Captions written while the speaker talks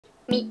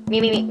Me,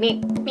 me, me, me, me,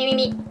 me, me,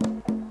 me.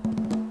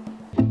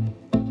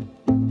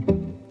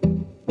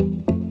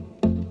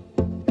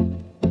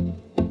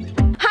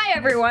 Hi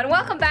everyone,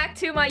 welcome back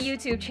to my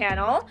YouTube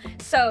channel.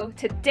 So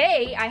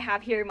today I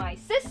have here my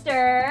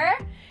sister,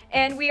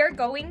 and we are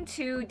going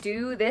to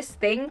do this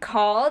thing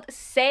called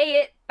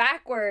Say It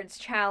Backwards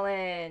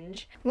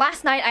Challenge.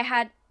 Last night I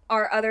had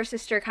our other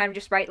sister kind of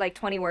just write like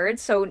 20 words,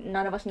 so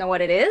none of us know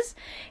what it is.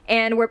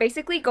 And we're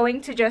basically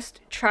going to just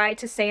try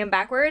to say them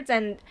backwards,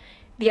 and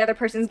the other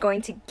person's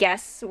going to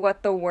guess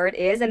what the word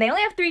is. And they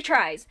only have 3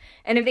 tries.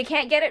 And if they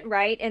can't get it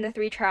right in the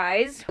 3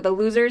 tries, the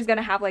loser is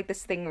gonna have like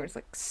this thing where it's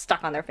like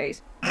stuck on their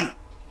face.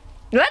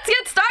 Let's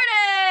get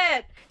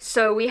started!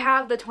 So we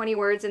have the 20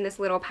 words in this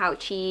little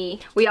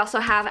pouchy. We also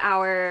have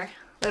our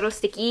little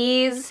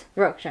stickies.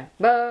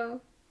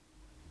 Rochambeau.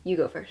 You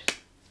go first.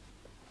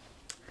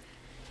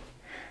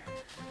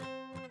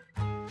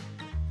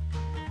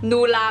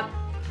 Nulap.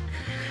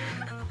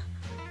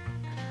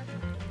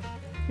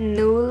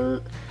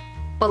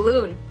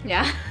 Balloon.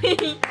 Yeah.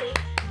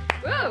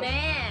 Whoa.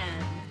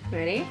 Man.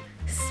 Ready?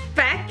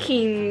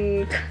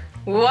 Spacking.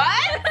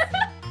 What?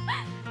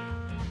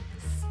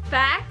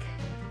 Spack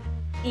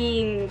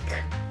ink.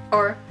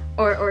 Or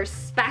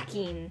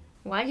spacking.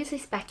 Why did you say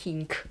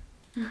spacking?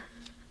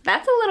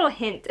 That's a little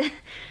hint.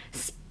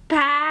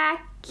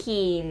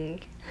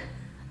 Spacking.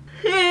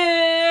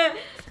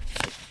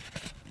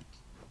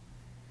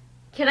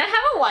 Can I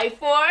have a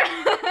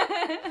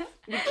whiteboard?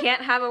 You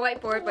can't have a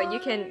whiteboard, but you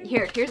can.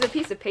 Here's a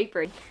piece of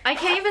paper. I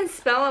can't even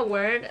spell a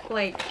word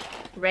like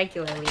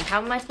regularly.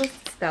 How am I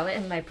supposed to spell it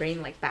in my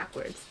brain like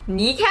backwards?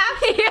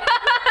 Kneecap? Yeah,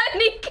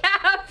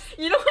 kneecaps.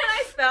 You know what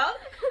I spelled?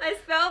 I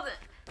spelled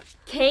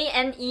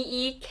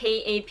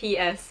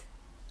K-N-E-E-K-A-P-S.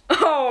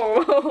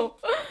 Oh.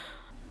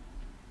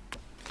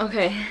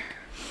 Okay.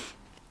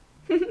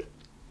 Read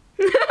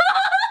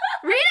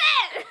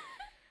it!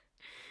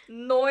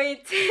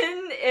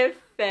 Neuten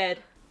ifed.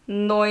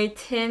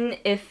 Neuten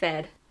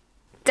ifed.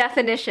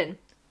 Definition.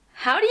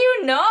 How do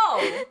you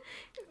know?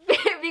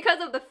 Because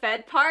of the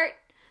fed part,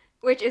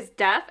 which is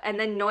deaf, and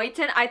then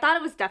Neuten. I thought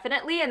it was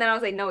definitely, and then I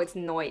was like, no, it's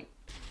Neut.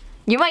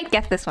 You might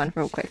get this one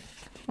real quick.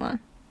 Hold on.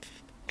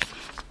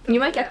 You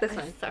might get this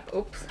one. Suck.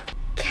 Oops.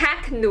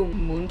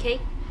 Cacnum.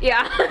 Mooncake?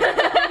 Yeah.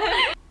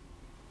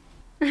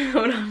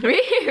 Hold on. Read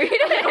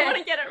it. I don't want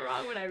to get it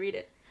wrong when I read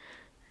it.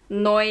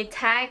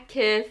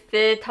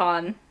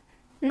 Neutakifiton.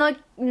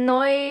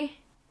 Noi.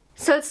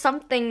 So it's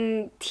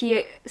something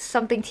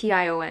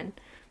T-I-O-N.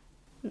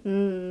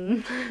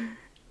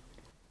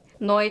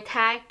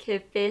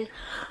 Neutakifiton.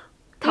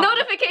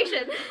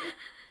 Notification.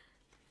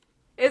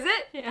 Is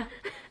it? Yeah.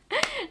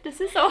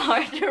 This is so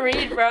hard to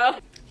read, bro.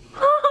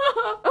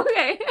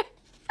 Okay.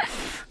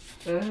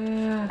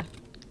 I'm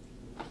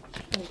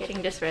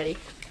getting this ready.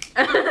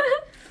 A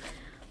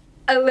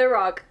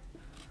lirog.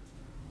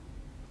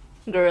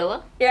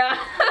 Gorilla? Yeah.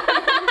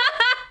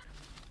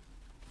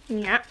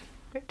 Yeah.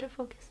 Where to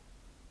focus?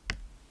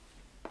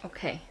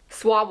 Okay.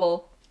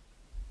 Swabble.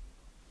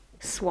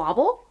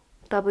 Swabble?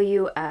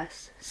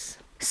 W-S.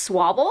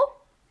 Swabble?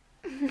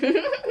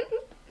 Can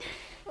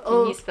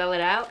you spell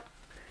it out?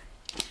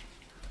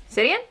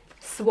 Say it again?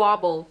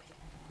 Swabble.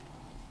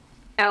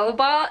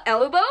 Elbow?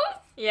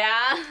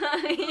 Yeah.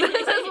 This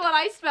is what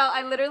I spelled.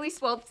 I literally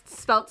spelled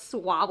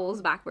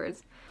swabbles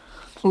backwards.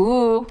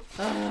 Ooh.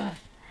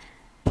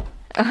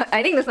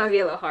 I think this might be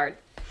a little hard.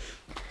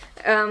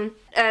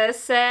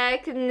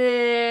 Seknerp.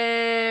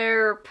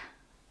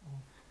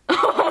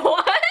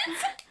 What?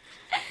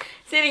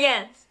 Say it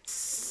again.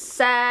 Sesnerp.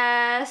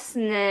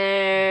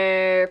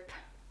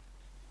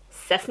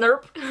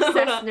 Sesnerp?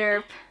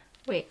 Sesnerp.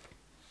 Wait.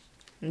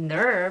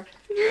 Nerb?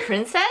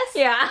 Princess?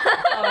 Yeah.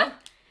 Oh.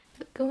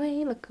 Look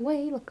away, look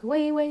away, look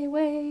away, way,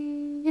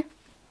 way.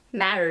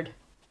 Married.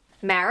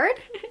 Married?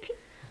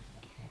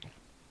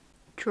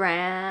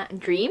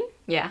 Dream?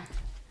 Yeah.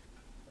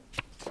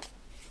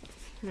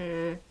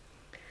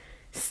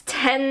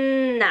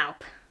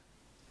 Stenalp.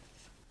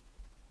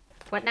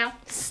 What now?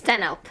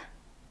 Stenalp.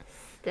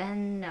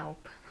 Stenalp.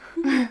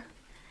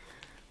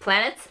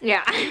 Planets?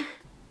 Yeah.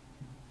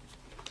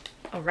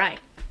 Alright.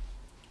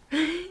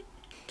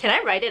 Can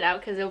I write it out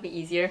because it'll be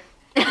easier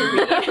to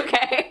read?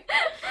 Okay.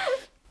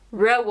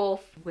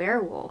 Werewolf.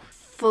 Werewolf.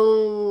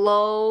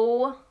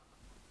 Flow.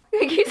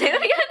 Can you say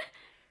that again?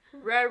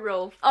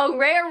 Werewolf. Oh,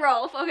 rare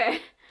wolf.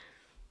 Okay.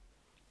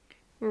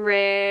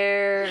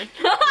 Rare.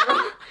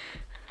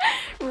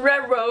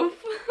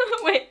 Werewolf.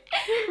 Wait.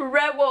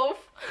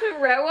 Werewolf.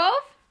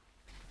 Werewolf.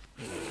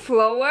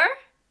 Flower.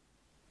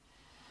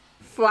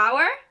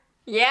 Flower.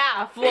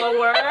 Yeah,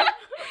 flower.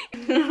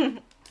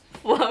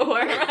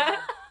 Flower.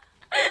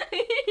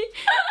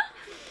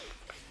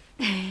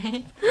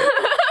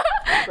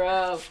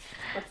 Bro,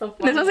 that's so funny.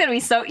 This one's gonna be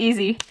so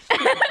easy.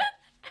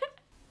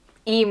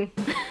 Hold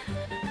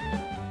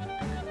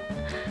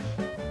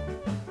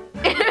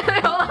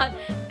on.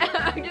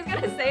 I'm just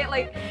gonna say it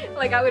like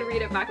I would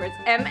read it backwards.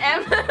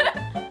 MM.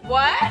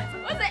 What?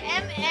 What's an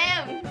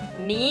MM?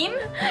 Meme?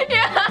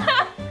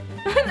 Yeah.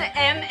 What's the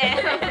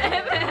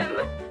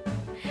MM?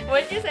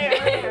 What'd you say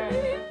earlier?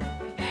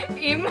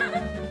 Im.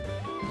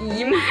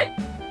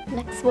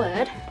 Next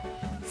word.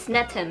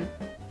 Snetten.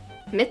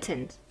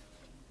 Mittens.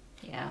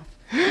 Yeah.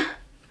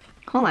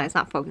 Hold on, it's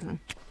not focusing.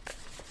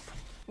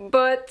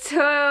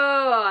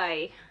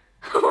 Batoy.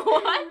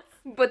 What?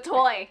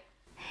 Batoy.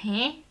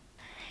 Huh?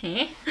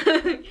 Huh?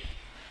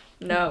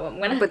 No, I'm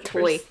gonna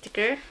Batoy.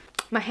 sticker.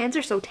 My hands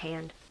are so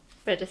tanned.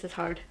 But this is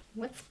hard.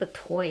 What's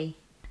batoy?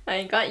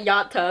 I got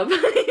yacht tub.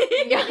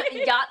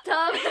 Yacht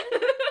tub.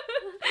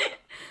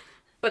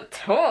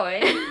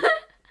 Batoy?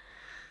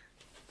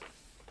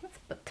 What's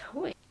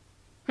batoy?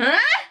 Huh?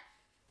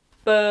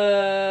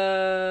 Batoy.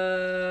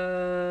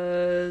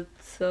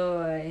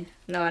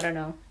 No, I don't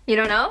know. You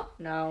don't know?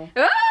 No.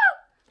 Oh!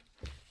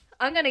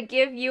 I'm gonna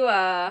give you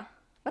a.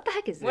 What the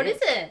heck is this? What is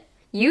it?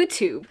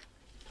 YouTube.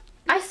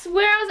 I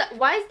swear I was.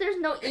 Why is there's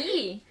no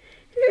E?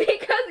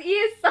 Because E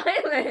is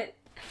silent.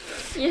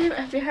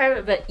 Have you heard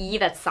of an E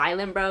that's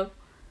silent, bro?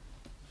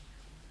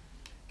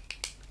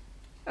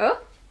 Oh?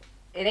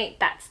 It ain't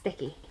that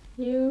sticky.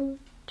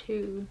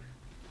 YouTube.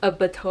 A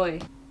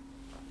batoy.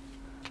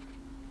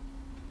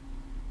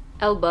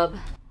 Elbub.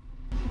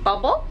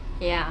 Bubble?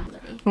 Yeah.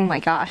 Oh my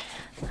gosh.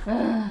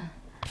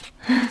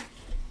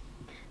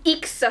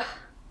 Ixa.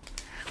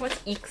 What's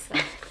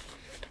Ixa?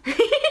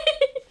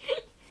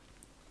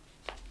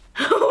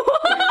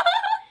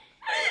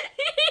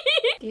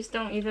 These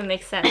don't even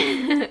make sense.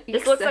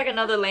 This looks like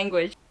another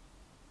language.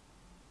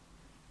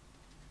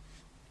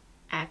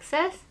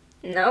 Access?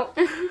 No.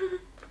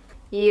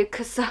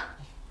 Ixa.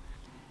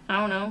 I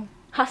don't know.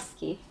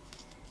 Husky.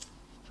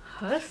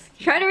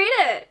 Husky? Try to read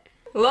it.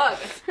 Look.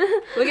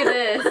 Look at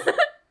this.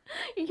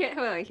 You can't.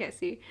 Well, I can't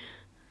see.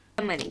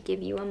 I'm gonna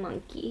give you a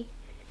monkey.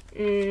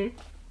 This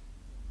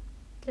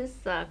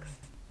sucks.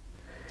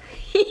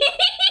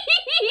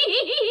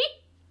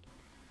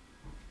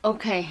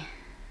 Okay.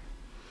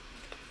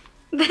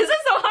 This is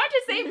so hard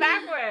to say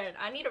backward.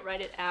 I need to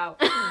write it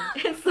out.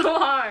 It's so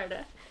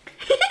hard.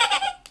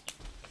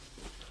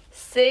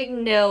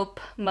 Signal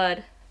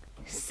mud.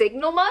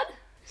 Signal mud?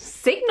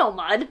 Signal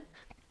mud?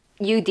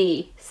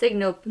 UD.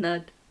 Signal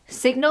nud.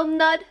 Signal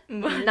nud?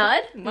 Mud.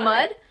 Nud? Mud.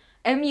 Mud?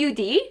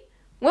 MUD?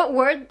 What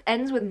word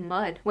ends with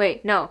mud?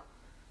 Wait, no.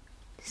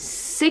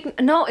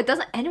 No, it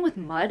doesn't end with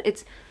mud.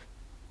 It's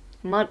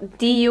mud.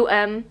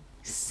 DUM.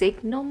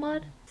 Signal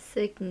mud?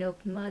 Signal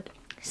mud.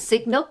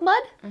 Signal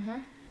mud?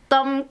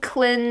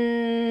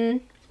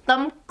 Thumbclinis.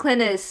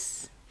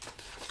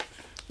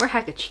 We're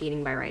hecka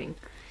cheating by writing.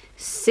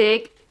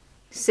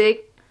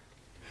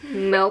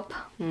 Milk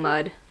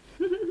mud.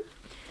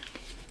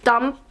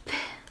 Dumplings.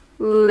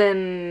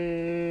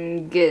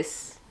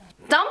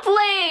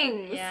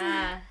 Dumplings!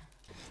 Yeah.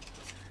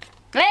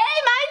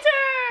 Hey, my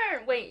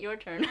turn! Wait, your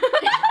turn.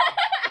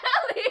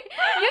 Allie,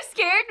 you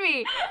scared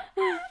me.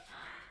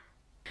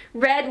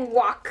 Red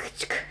walk.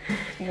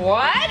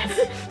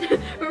 What?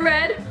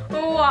 Red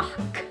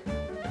walk.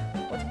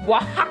 What's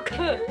walk?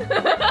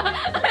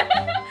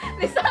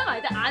 They sound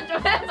like the Andrew.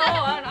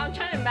 I'm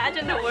trying to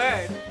imagine the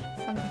word.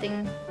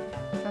 Something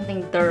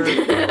dir.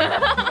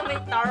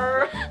 Something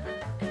dir.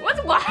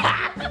 What's walk?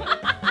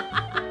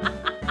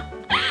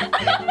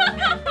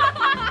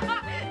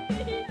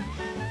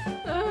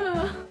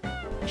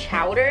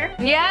 Chowder?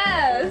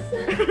 Yes.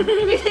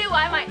 You see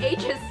why my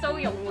H is so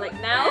young like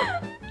now?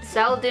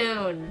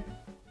 Seldoon.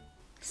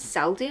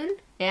 Seldoon?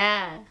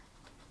 Yeah.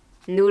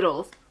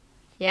 Noodles.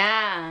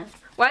 Yeah.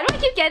 Why do I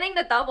keep getting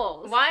the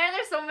doubles? Why are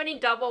there so many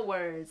double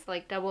words?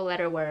 Like double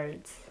letter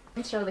words.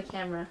 Let's show the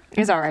camera.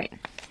 It's alright.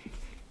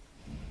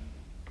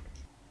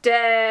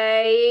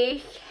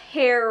 Day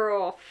hair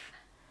off.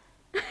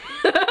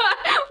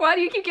 Why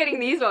do you keep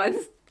getting these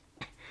ones?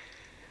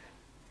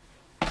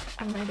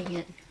 I'm writing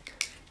it.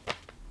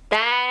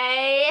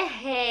 Dye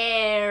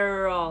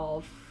hair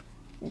off.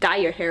 Dye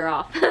your hair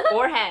off.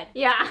 Forehead.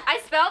 Yeah. I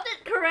spelled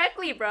it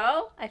correctly,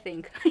 bro. I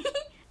think.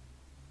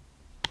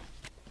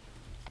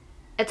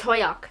 A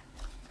toyak.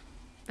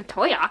 A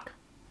toyak?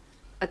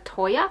 A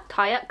toyak?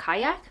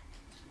 Kayak?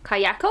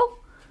 Kayako?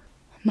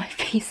 My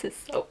face is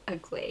so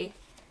ugly.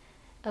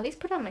 At least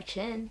put on my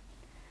chin.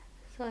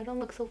 So I don't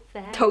look so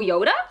fat.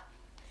 Toyota?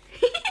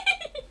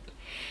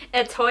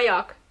 A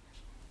toyak.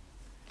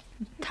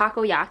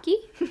 Takoyaki?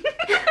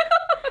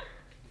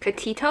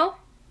 Katito?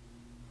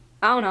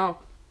 I don't know.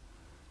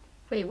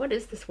 Wait, what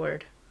is this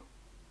word?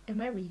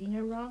 Am I reading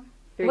it wrong?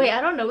 3. Wait,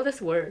 I don't know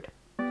this word.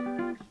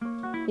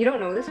 You don't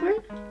know this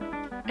word?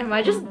 Am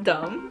I just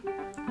dumb?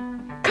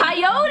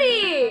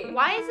 Coyote!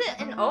 Why is it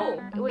an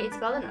O? Wait, it's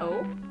spelled an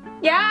O?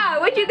 Yeah,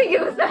 what'd you think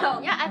it was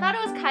spelled? Yeah, I thought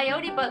it was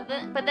coyote, but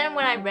then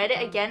when I read it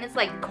again, it's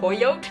like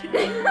coyote. Bro!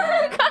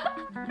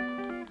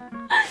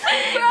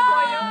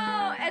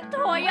 A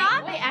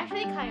toyak? Wait,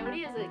 actually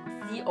coyote is like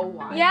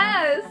C-O-Y.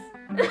 Yes!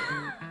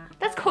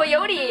 That's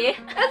coyote.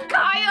 That's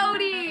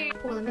coyote!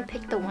 Oh, let me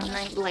pick the one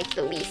I like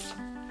the least.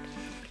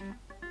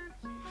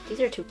 These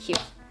are too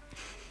cute.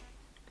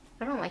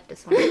 I don't like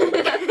this one.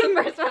 That's the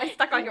first one I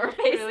stuck on your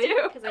face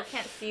too. Because I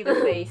can't see the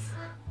face.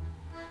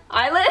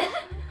 Eyelid?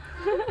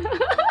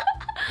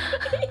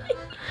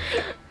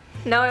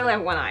 No, I only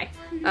have one eye.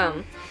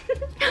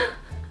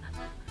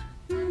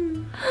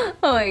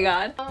 Oh my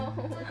god.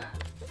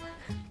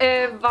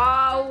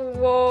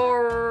 Evawar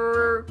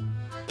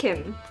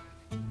Kim.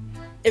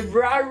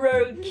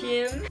 Evawar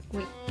Kim.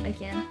 Wait,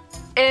 again.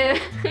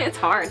 It's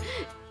hard.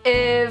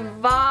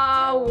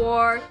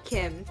 Evawar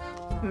Kim.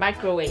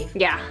 Microwave.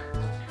 Yeah.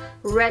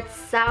 Red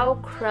Sao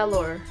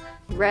Krellor.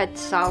 Red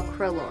Sao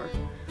Krillor.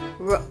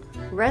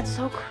 Red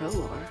Sao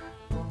Krillor.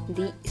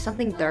 The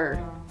something der.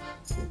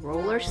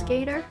 Roller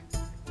skater?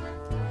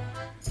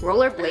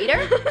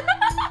 Rollerblader?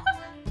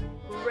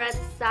 Red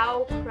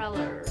Sao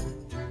Krellor.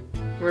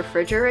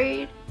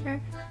 Refrigerator?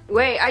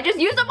 Wait, I just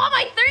used up all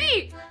my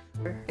 3!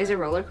 Is it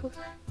roller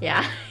coaster?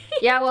 Yeah.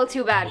 Yeah, well,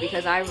 too bad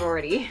because I've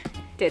already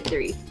did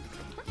 3.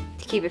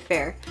 To keep it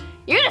fair.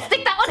 You're gonna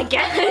stick that one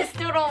again? I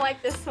still don't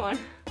like this one.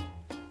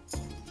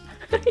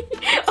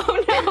 Oh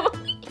no.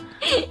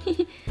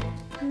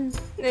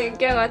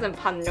 이게 완전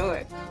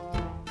반놀.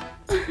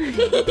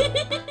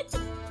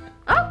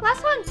 Oh,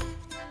 last one.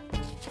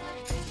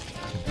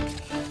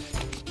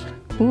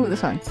 Ooh,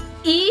 this one.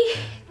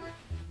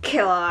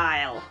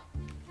 Kyle.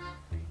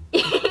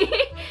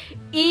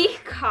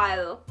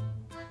 Kyle.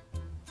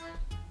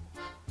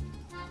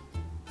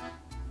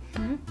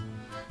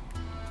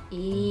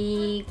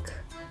 Eek.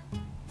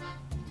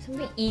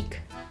 Something eek.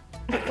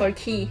 Or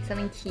key.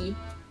 Something key.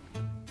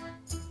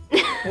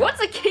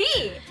 What's a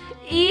key?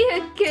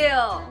 Kill.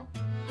 Kill.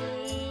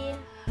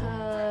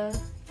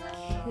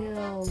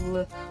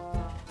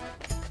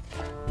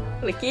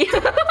 Licky.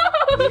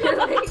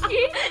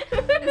 Licky?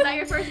 Is that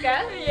your first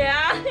guess?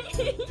 Yeah.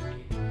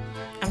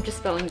 I'm just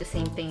spelling the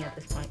same thing at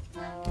this point.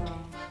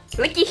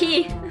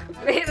 Licky.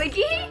 Wait,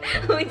 Licky?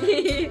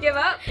 Licky. Give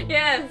up?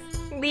 Yes.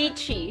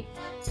 Lychee.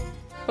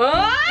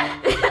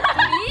 What?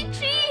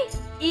 Lychee?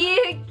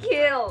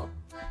 Kill.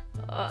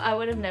 I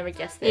would have never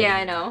guessed it. Yeah,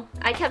 I know.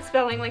 I kept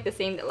spelling like the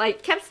same,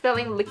 like kept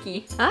spelling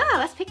licky. Ah,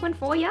 let's pick one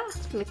for ya.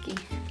 Licky.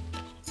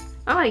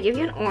 I'm gonna give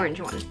you an orange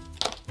one.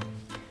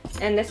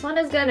 And this one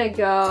is gonna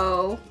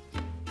go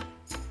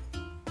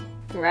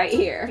right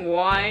here.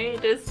 Why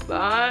this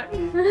spot?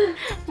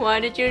 Why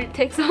did you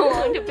take so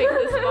long to pick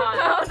this spot?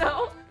 Oh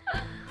no.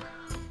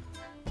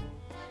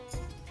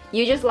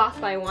 You just lost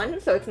by 1,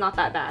 so it's not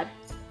that bad.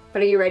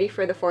 But are you ready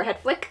for the forehead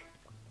flick?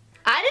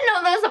 I didn't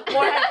know there was a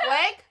forehead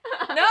flick.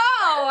 No,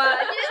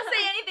 you didn't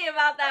say anything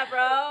about that,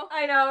 bro.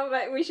 I know,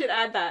 but we should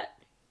add that.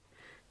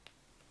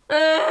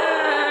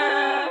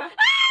 Let's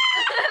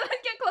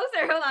get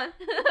closer, hold on.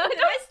 Do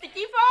I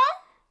sticky fall?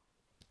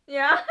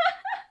 Yeah.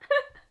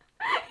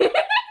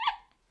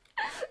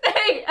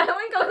 Hey,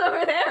 Ellen goes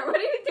over there. What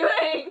are you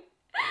doing?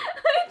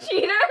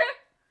 Cheater.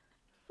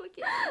 Flick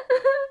it.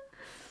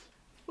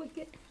 Flick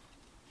it.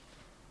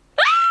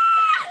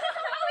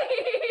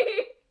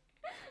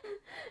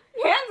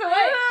 Hands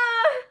away.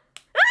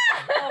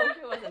 Oh,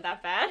 it wasn't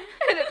that bad.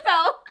 And it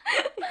fell.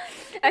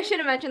 I should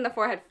have mentioned the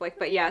forehead flick,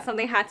 but yeah,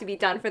 something had to be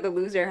done for the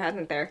loser,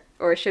 hasn't there?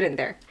 Or shouldn't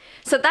there?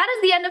 So that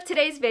is the end of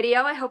today's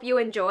video. I hope you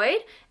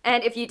enjoyed.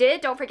 And if you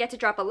did, don't forget to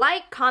drop a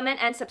like, comment,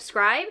 and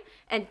subscribe.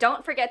 And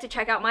don't forget to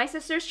check out my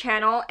sister's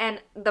channel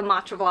and the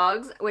Matcha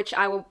Vlogs, which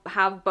I will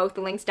have both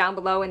the links down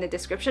below in the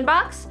description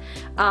box.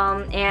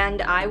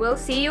 And I will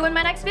see you in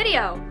my next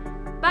video.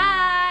 Bye!